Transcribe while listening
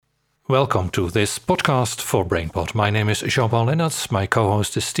Welcome to this podcast for BrainPod. My name is Jean-Paul Lennartz, my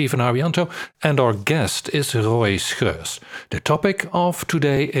co-host is Steven Arianto, and our guest is Roy Schreurs. The topic of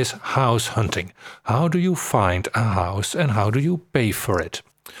today is house hunting. How do you find a house and how do you pay for it?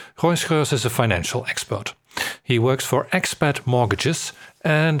 Roy Schreurs is a financial expert. He works for Expat Mortgages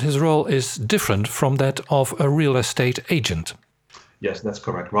and his role is different from that of a real estate agent. Yes, that's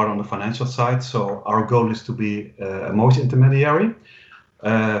correct. Right on the financial side. So our goal is to be a mortgage intermediary.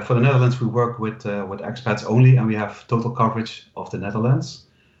 For the Netherlands, we work with expats only, and we have total coverage of the Netherlands.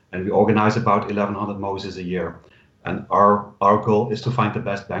 And we organize about 1,100 mortgages a year. And our goal is to find the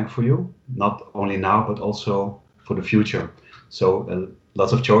best bank for you, not only now, but also for the future. So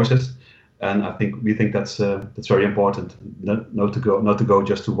lots of choices. And we think that's very important. Not to go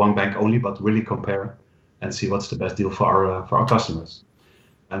just to one bank only, but really compare and see what's the best deal for our customers.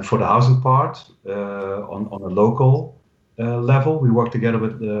 And for the housing part, on a local level, we work together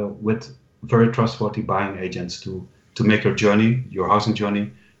with very trustworthy buying agents to make your housing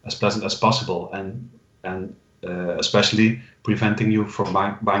journey, as pleasant as possible, and especially preventing you from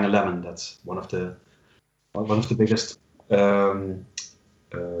buying a lemon. That's one of the biggest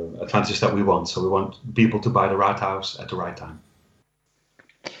advantages that we want. So we want people to buy the right house at the right time.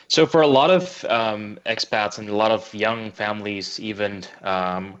 So for a lot of expats and a lot of young families, even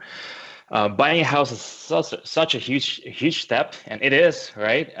buying a house is such a huge step, and it is,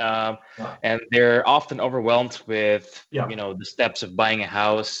 right? And they're often overwhelmed with the steps of buying a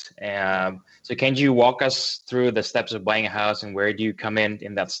house. So can you walk us through the steps of buying a house, and where do you come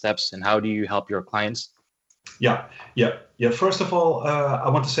in that steps, and how do you help your clients? Yeah. First of all, I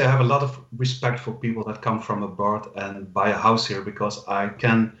want to say I have a lot of respect for people that come from abroad and buy a house here, because I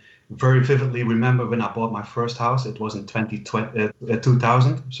can very vividly remember when I bought my first house. It was in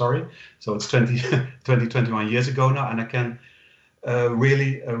 2000, sorry. So it's 21 years ago now, and I can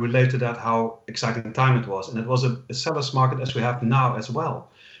really relate to that, how exciting time it was. And it was a seller's market as we have now as well,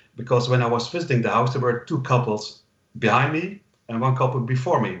 because when I was visiting the house, there were two couples behind me and one couple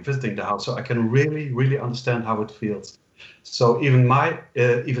before me visiting the house. So I can really understand how it feels. So even I,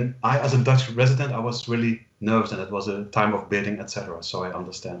 as a Dutch resident, I was really nervous, and it was a time of bidding, etc. So I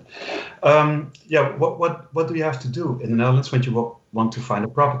understand. What do you have to do in the Netherlands when you want to find a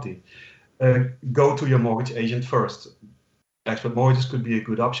property? Go to your mortgage agent first. Expat Mortgages could be a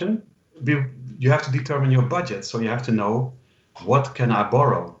good option. You have to determine your budget, so you have to know, what can I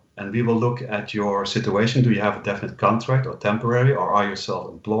borrow? And we will look at your situation. Do you have a definite contract or temporary, or are you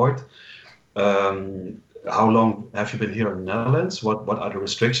self-employed? How long have you been here in the Netherlands? What are the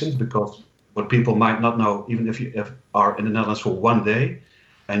restrictions? Because what people might not know, even if you are in the Netherlands for one day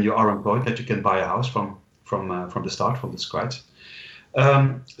and you are employed, that you can buy a house from the start, from the scratch.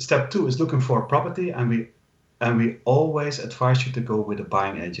 Step 2 is looking for a property, and we always advise you to go with a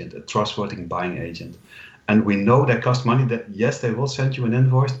buying agent, a trustworthy buying agent. And we know that costs money. That yes, they will send you an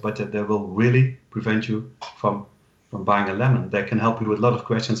invoice, but that they will really prevent you from buying a lemon. They can help you with a lot of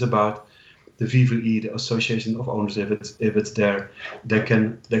questions about the VVE, the Association of Owners, if it's there. They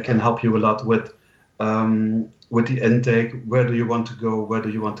can help you a lot with the intake. Where do you want to go? Where do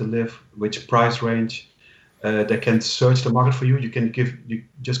you want to live? Which price range? They can search the market for you. You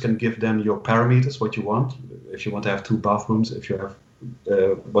just can give them your parameters, what you want. If you want to have 2 bathrooms, if you have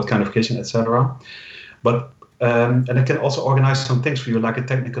what kind of kitchen, etc. But and they can also organize some things for you, like a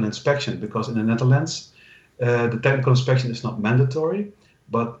technical inspection, because in the Netherlands, the technical inspection is not mandatory,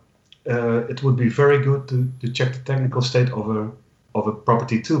 but it would be very good to check the technical state of a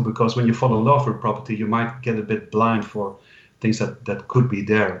property too, because when you fall in love with property, you might get a bit blind for things that could be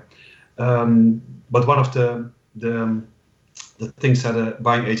there. But one of the things that a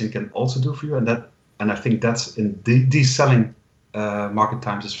buying agent can also do for you, and I think that's in these selling market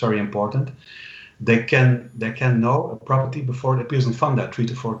times is very important. They can know a property before it appears in Funda 3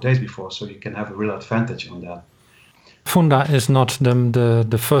 to 4 days before, so you can have a real advantage on that. Funda is not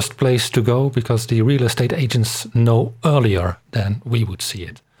the first place to go, because the real estate agents know earlier than we would see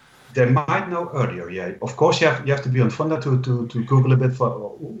it. They might know earlier, yeah. Of course, you have to be on Funda to Google a bit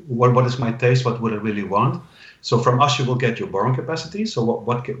for what is my taste, what would I really want. So from us, you will get your borrowing capacity. So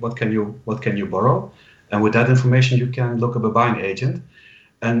what can you borrow, and with that information, you can look up a buying agent.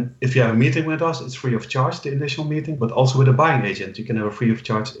 And if you have a meeting with us, it's free of charge, the initial meeting. But also with a buying agent, you can have a free of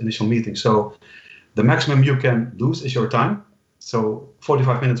charge initial meeting. So the maximum you can lose is your time. So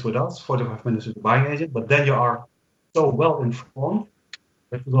 45 minutes with us, 45 minutes with the buying agent. But then you are so well informed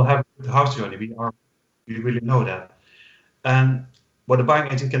that you will have the house journey. We really know that. And what the buying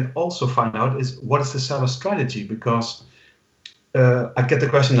agent can also find out is, what is the seller strategy? Because I get the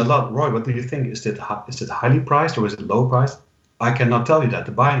question a lot, Roy, what do you think? Is it highly priced or is it low priced? I cannot tell you that.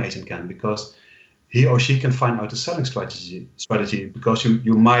 The buying agent can, because he or she can find out the selling strategy. Because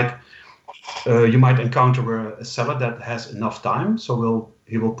you might encounter a seller that has enough time, so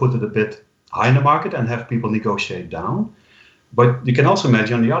he will put it a bit high in the market and have people negotiate down. But you can also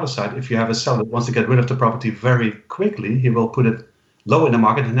imagine on the other side, if you have a seller that wants to get rid of the property very quickly, he will put it low in the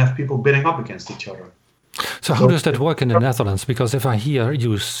market and have people bidding up against each other. So how does that work in the Netherlands? Because if I hear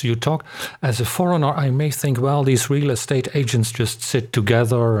you talk as a foreigner, I may think, well, these real estate agents just sit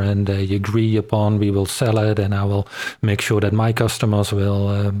together and they agree upon we will sell it, and I will make sure that my customers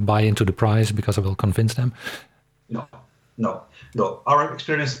will buy into the price because I will convince them. No. Our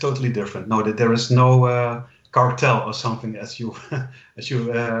experience is totally different. No, that there is no cartel or something as you I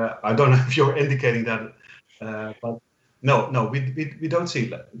don't know if you're indicating that, but no, we don't see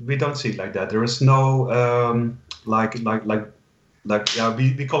it like that. There is no we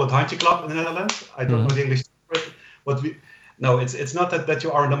call it Handje Club in the Netherlands. I don't know the English word, but it's not that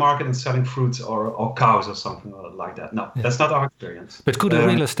you are in the market and selling fruits or cows or something like that. No, that's not our experience. But could a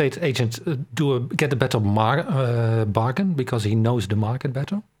real estate agent get a better bargain because he knows the market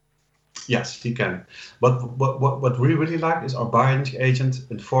better? Yes, he can. But what we really like is our buying agent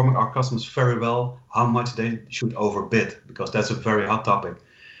informing our customers very well how much they should overbid, because that's a very hot topic.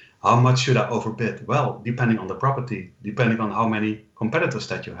 How much should I overbid? Well, depending on the property, depending on how many competitors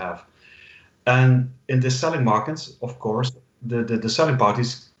that you have. And in the selling markets, of course, the selling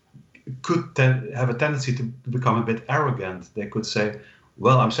parties could have a tendency to become a bit arrogant. They could say,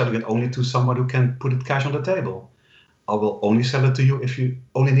 well, I'm selling it only to someone who can put it cash on the table. I will only sell it to you if you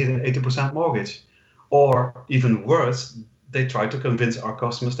only need an 80% mortgage. Or even worse, they try to convince our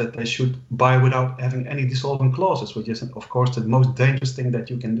customers that they should buy without having any dissolving clauses, which is, of course, the most dangerous thing that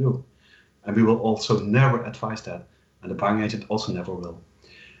you can do. And we will also never advise that. And the buying agent also never will.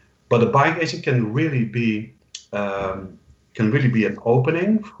 But the buying agent can really be an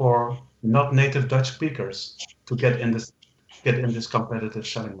opening for not native Dutch speakers to get in this competitive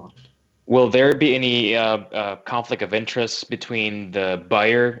selling market. Will there be any conflict of interest between the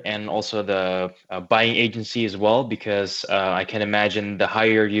buyer and also the buying agency as well? Because I can imagine the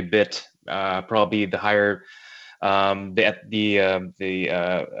higher you bid, probably the higher the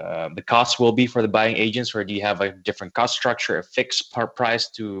cost will be for the buying agents. Or do you have a different cost structure, a fixed price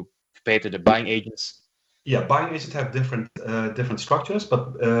to pay to the buying agents? Yeah, buying agents have different structures,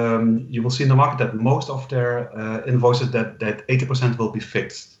 but you will see in the market that most of their invoices that 80% will be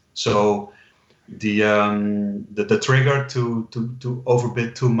fixed. So the trigger to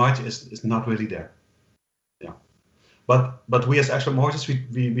overbid too much is not really there. Yeah, but we as Expert Mortgages,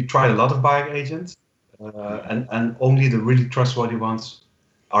 we tried a lot of buying agents, and only the really trustworthy ones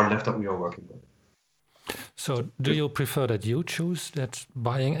are left that we are working with. So do you prefer that you choose that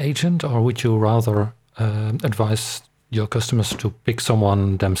buying agent, or would you rather advise your customers to pick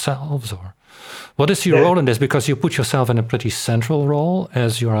someone themselves? Or what is your role in this? Because you put yourself in a pretty central role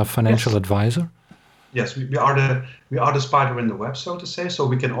as you're a financial advisor. Yes, we are the spider in the web, so to say. So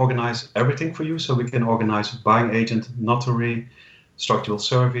we can organize everything for you. So we can organize buying agent, notary, structural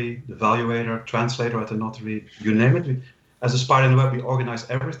survey, the valuator, translator at the notary, you name it. As a spider in the web, we organize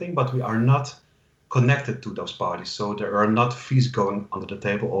everything, but we are not connected to those parties. So there are not fees going under the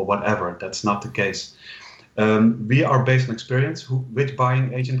table or whatever. That's not the case. We are based on experience which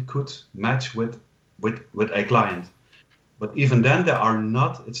buying agent could match with a client. But even then,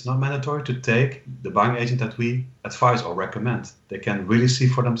 it's not mandatory to take the buying agent that we advise or recommend. They can really see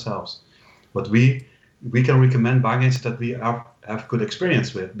for themselves. But we can recommend buying agents that we have good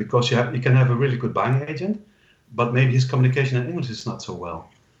experience with, because you can have a really good buying agent, but maybe his communication in English is not so well.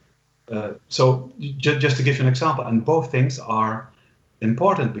 So just to give you an example, and both things are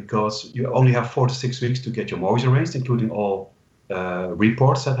important because you only have 4 to 6 weeks to get your mortgage arranged, including all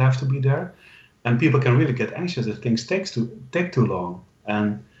reports that have to be there. And people can really get anxious if things take too long.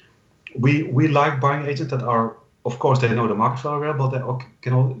 And we like buying agents that are, of course, they know the market very well, but they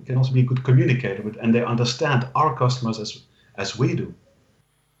can also be a good communicator with, and they understand our customers as we do.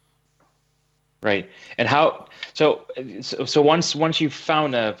 Right. And how? So once you've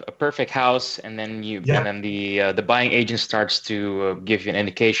found a perfect house, and then and then the buying agent starts to give you an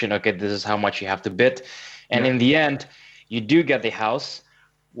indication. Okay, this is how much you have to bid, and in the end, you do get the house.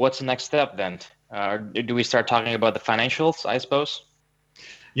 What's the next step then? Do we start talking about the financials, I suppose?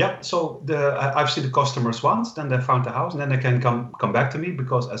 Yeah. So I've seen the customers once, then they found the house, and then they can come back to me,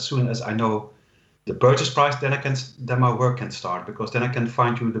 because as soon as I know the purchase price, then my work can start, because then I can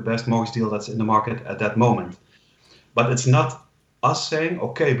find you the best mortgage deal that's in the market at that moment. But it's not us saying,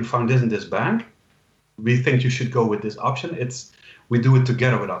 okay, we found this in this bank, we think you should go with this option. We do it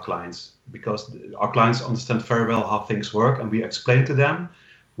together with our clients because our clients understand very well how things work, and we explain to them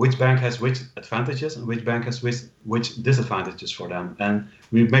which bank has which advantages and which bank has which disadvantages for them. And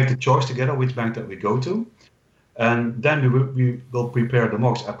we make the choice together which bank that we go to. And then we will prepare the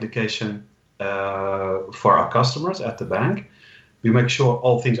mortgage application for our customers at the bank. We make sure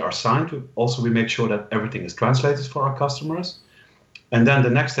all things are signed. We make sure that everything is translated for our customers. And then the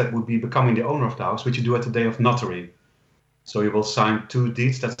next step would be becoming the owner of the house, which you do at the day of notary. So you will sign 2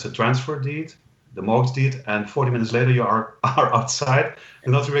 deeds. That's a transfer deed, the mortgage deed, and 40 minutes later you are outside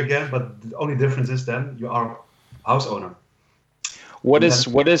the notary again. But the only difference is then you are house owner. What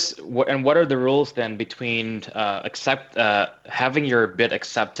are the rules then between having your bid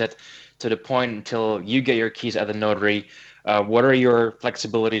accepted to the point until you get your keys at the notary? What are your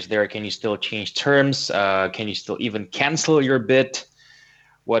flexibilities there? Can you still change terms? Can you still even cancel your bid?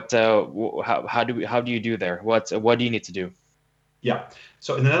 How do you do there? What do you need to do? Yeah.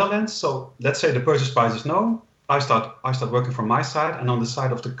 So in the Netherlands, so let's say the purchase price is no. I start working from my side, and on the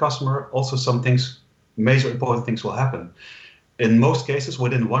side of the customer, also some major important things will happen. In most cases,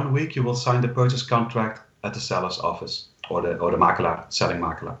 within 1 week, you will sign the purchase contract at the seller's office or the makelaar, selling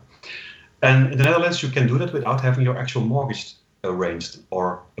makelaar. And in the Netherlands, you can do that without having your actual mortgage arranged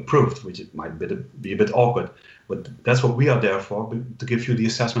or approved, which it might be a bit awkward. But that's what we are there for, to give you the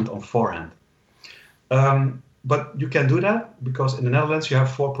assessment on forehand. But you can do that because in the Netherlands, you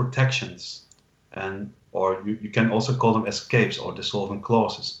have 4 protections, or you can also call them escapes or dissolvent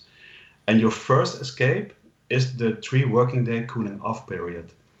clauses. And your first escape is the 3 working day cooling off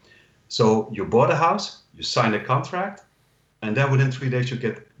period. So you bought a house, you sign a contract, and then within 3 days,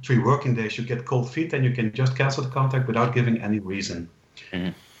 3 working days, you get cold feet, and you can just cancel the contract without giving any reason.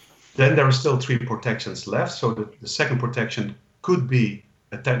 Mm-hmm. Then there are still 3 protections left. So the second protection could be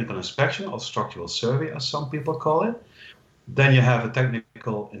a technical inspection or structural survey, as some people call it. Then you have a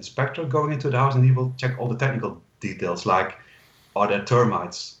technical inspector going into the house, and he will check all the technical details, like are there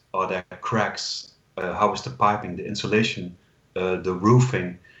termites, are there cracks, how is the piping, the insulation, the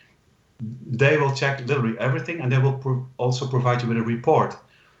roofing. They will check literally everything, and they will also provide you with a report.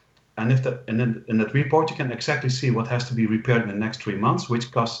 And in that report, you can exactly see what has to be repaired in the next 3 months,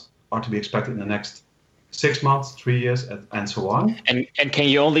 which costs are to be expected in the next 6 months, 3 years, and so on. And can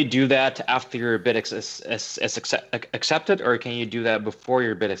you only do that after your bid is accepted, or can you do that before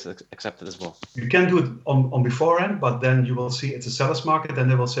your bid is accepted as well? You can do it on beforehand, but then you will see it's a seller's market, and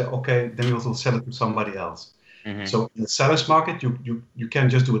they will say, okay, then we will sell it to somebody else. Mm-hmm. So in the seller's market, you can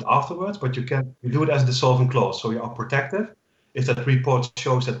just do it afterwards, but you do it as a dissolvent clause, so you are protected. If that report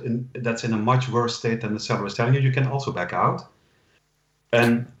shows that's in a much worse state than the seller is telling you, you can also back out.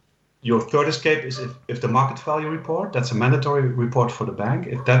 And your third escape is if the market value report, that's a mandatory report for the bank,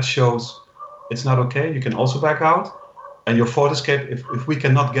 if that shows it's not okay, you can also back out. And your fourth escape, if we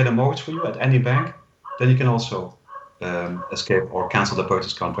cannot get a mortgage for you at any bank, then you can also escape or cancel the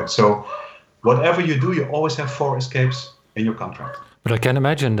purchase contract. So whatever you do, you always have 4 escapes in your contract. But I can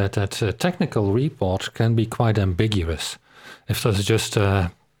imagine that technical report can be quite ambiguous. If there's just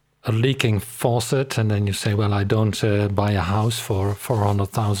a leaking faucet, and then you say, well, I don't buy a house for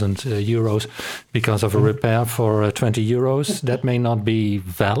 400,000 euros because of a repair for 20 euros, that may not be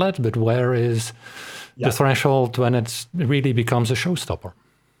valid, but where is the threshold when it really becomes a showstopper?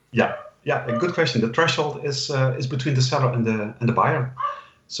 Yeah, a good question. The threshold is between the seller and the buyer.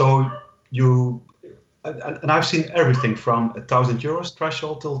 So and I've seen everything from 1,000 euros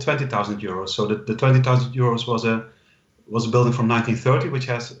threshold till 20,000 euros. So the 20,000 euros was a building from 1930, which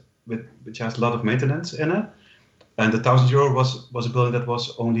has a lot of maintenance in it, and the 1,000 euro was a building that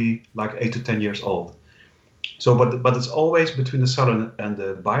was only like 8 to 10 years old. So, but it's always between the seller and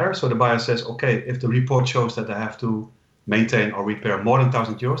the buyer. So the buyer says, okay, if the report shows that I have to maintain or repair more than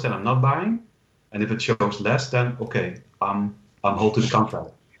 1,000 euros, then I'm not buying, and if it shows less, then okay, I'm hold to the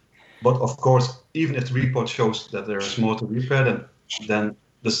contract. But of course, even if the report shows that there is more to repair, then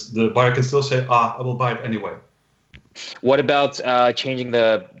the buyer can still say, I will buy it anyway. What about changing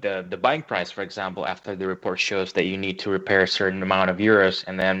the buying price, for example, after the report shows that you need to repair a certain amount of euros,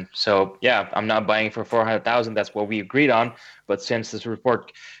 and then I'm not buying for 400,000. That's what we agreed on. But since this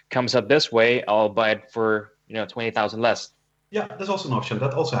report comes up this way, I'll buy it for 20,000 less. Yeah, that's also an option.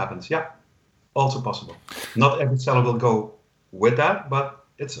 That also happens. Yeah, also possible. Not every seller will go with that, but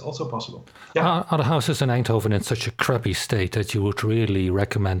it's also possible. Yeah. Are the houses in Eindhoven in such a crappy state that you would really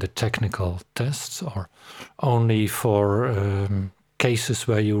recommend the technical tests, or only for cases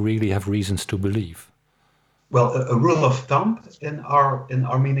where you really have reasons to believe? Well, a rule of thumb in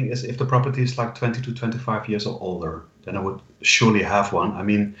our meaning is if the property is like 20 to 25 years or older, then I would surely have one. I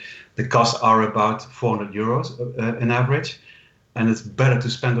mean, the costs are about 400 euros in average, and it's better to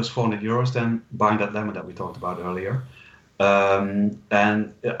spend those 400 euros than buying that lemon that we talked about earlier.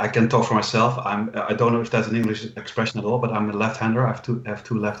 And I can talk for myself. I don't know if that's an English expression at all, but I'm a left-hander. I have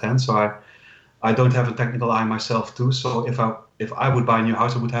two left hands, so I don't have a technical eye myself too. So if I would buy a new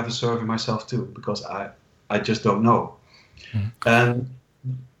house, I would have a survey myself too, because I just don't know. And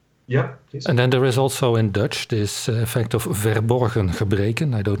yeah, please. And then there is also in Dutch this effect of verborgen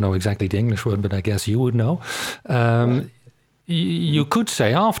gebreken. I don't know exactly the English word, but I guess you would know. You could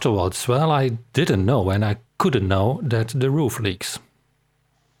say afterwards, well, I didn't know and I couldn't know that the roof leaks.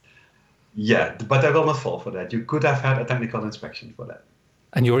 Yeah, but I will not fall for that. You could have had a technical inspection for that.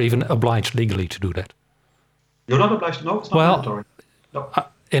 And you're even obliged legally to do that. You're not obliged? No, it's not mandatory. No.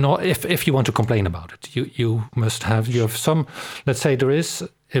 If you want to complain about it, you have some, let's say there is,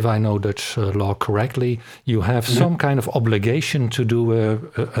 if I know Dutch law correctly, you have some kind of obligation to do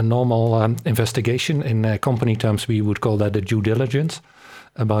a normal investigation. In company terms, we would call that a due diligence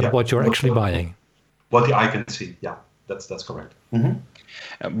about what you're actually buying. What the eye can see, yeah, that's correct.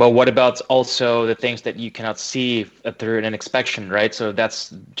 But what about also the things that you cannot see through an inspection, right? So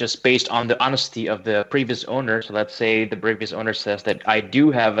that's just based on the honesty of the previous owner. So let's say the previous owner says that I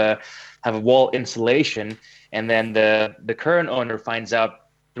do have a wall insulation, and then the current owner finds out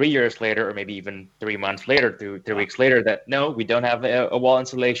 3 years later, or maybe even 3 months later, 3 weeks later, that no, we don't have a wall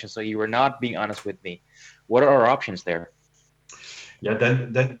insulation. So you were not being honest with me. What are our options there? Yeah,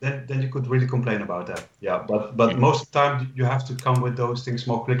 then you could really complain about that. Yeah, but most of the time you have to come with those things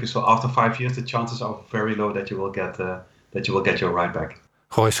more quickly. So after 5 years, the chances are very low that you will get your right back.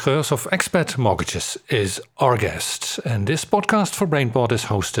 Roy Scheurs of Expat Mortgages is our guest, and this podcast for BrainPod is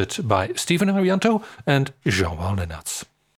hosted by Steven Arianto and Jean-Paul Lennartz.